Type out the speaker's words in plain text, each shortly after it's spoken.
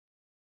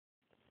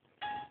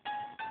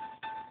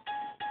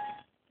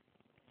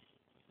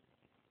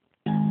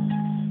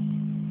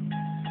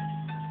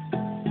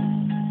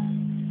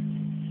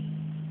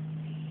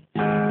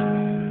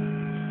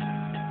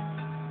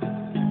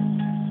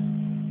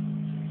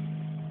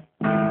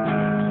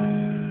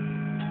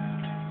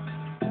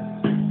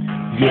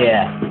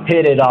Yeah,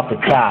 hit it off the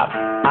top.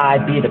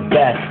 I'd be the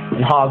best, and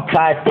hog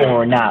tied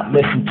for or not.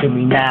 Listen to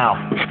me now,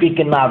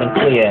 speaking loud and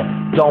clear.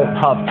 Don't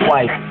huff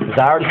twice,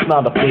 cause I already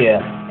smell the fear.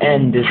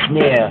 End is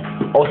near,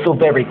 oh so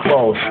very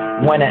close.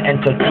 When I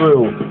enter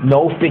through,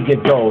 no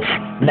figure ghost.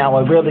 Now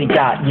I really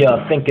got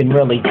ya thinking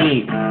really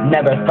deep.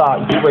 Never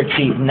thought you were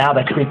cheap, now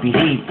that's creepy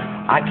heat.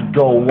 I could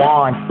go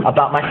on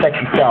about my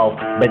sexy self,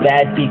 but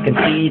that'd be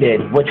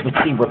conceited, which would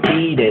see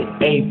repeated.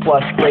 A+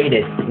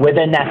 graded, with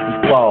a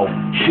nasty flow.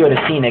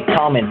 Should've seen it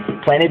coming,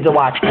 planted to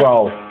watch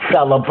grow.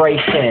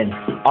 Celebration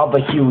of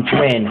a huge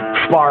win.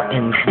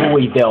 Spartans,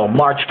 Louisville,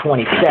 March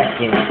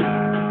 22nd.